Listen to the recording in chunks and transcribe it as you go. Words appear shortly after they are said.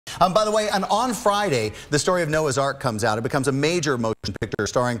By the way, and on Friday, the story of Noah's Ark comes out. It becomes a major motion picture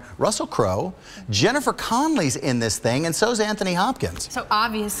starring Russell Crowe. Jennifer Connelly's in this thing, and so's Anthony Hopkins. So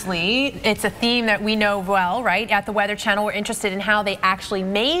obviously, it's a theme that we know well, right? At the Weather Channel, we're interested in how they actually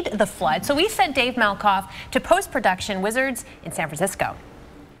made the flood. So we sent Dave Malkoff to post-production Wizards in San Francisco.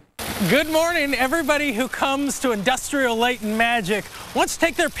 Good morning. Everybody who comes to Industrial Light and Magic wants to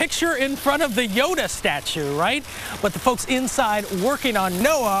take their picture in front of the Yoda statue, right? But the folks inside working on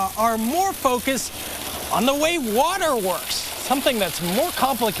Noah are more focused on the way water works, something that's more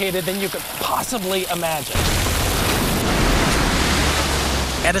complicated than you could possibly imagine.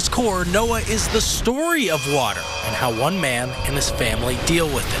 At its core, Noah is the story of water and how one man and his family deal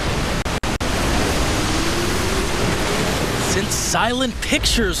with it. Since silent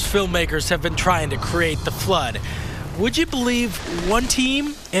pictures filmmakers have been trying to create the flood, would you believe one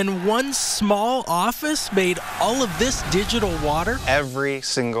team in one small office made all of this digital water? Every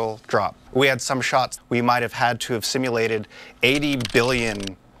single drop. We had some shots we might have had to have simulated 80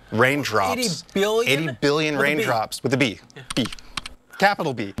 billion raindrops. 80 billion? 80 billion raindrops with a B. Yeah. B.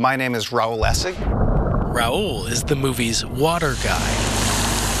 Capital B. My name is Raul Essig. Raul is the movie's water guy.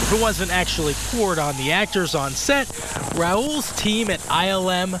 If it wasn't actually poured on the actors on set, Raul's team at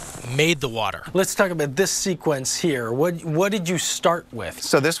ILM made the water. Let's talk about this sequence here. What did you start with?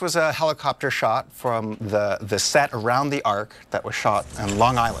 So this was a helicopter shot from the set around the Ark that was shot on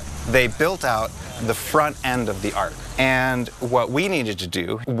Long Island. They built out the front end of the Ark. And what we needed to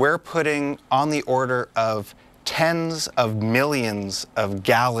do, we're putting on the order of tens of millions of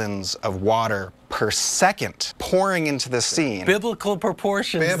gallons of water per second pouring into the scene. Biblical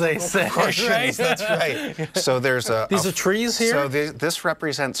proportions, they say. Proportions, that's right. So there's These are trees here? So this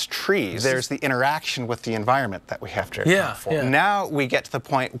represents trees. There's the interaction with the environment that we have to account for. Yeah. Now we get to the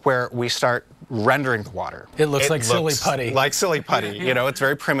point where we start rendering the water. It looks like silly putty. Like silly putty. You know, it's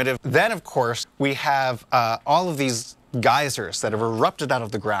very primitive. Then, of course, we have all of these geysers that have erupted out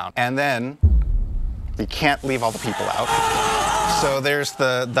of the ground. And then you can't leave all the people out. So there's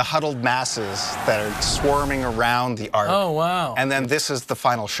the huddled masses that are swarming around the Ark. Oh, wow. And then this is the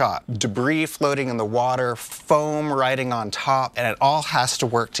final shot. Debris floating in the water, foam riding on top, and it all has to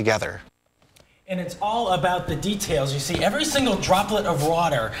work together. And it's all about the details. You see, every single droplet of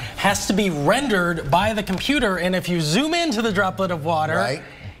water has to be rendered by the computer, and if you zoom into the droplet of water, right,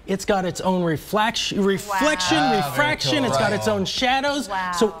 it's got its own reflection, Cool. it's got its own shadows.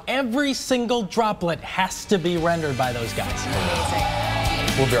 Wow. So every single droplet has to be rendered by those guys.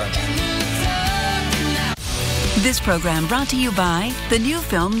 Amazing. We'll be right back. This program brought to you by the new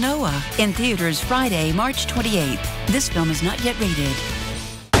film Noah, in theaters Friday, March 28th. This film is not yet rated.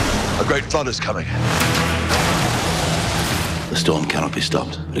 A great flood is coming. The storm cannot be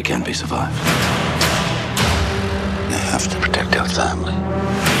stopped, but it can be survived. You have to protect your family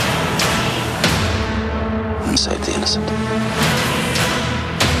and save the innocent.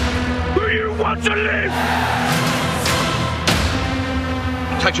 Do you want to live?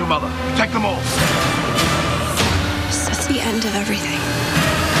 Protect your mother. Protect them all. It's the end of everything.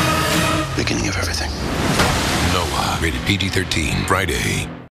 Beginning of everything. Noah, rated PG-13, Friday.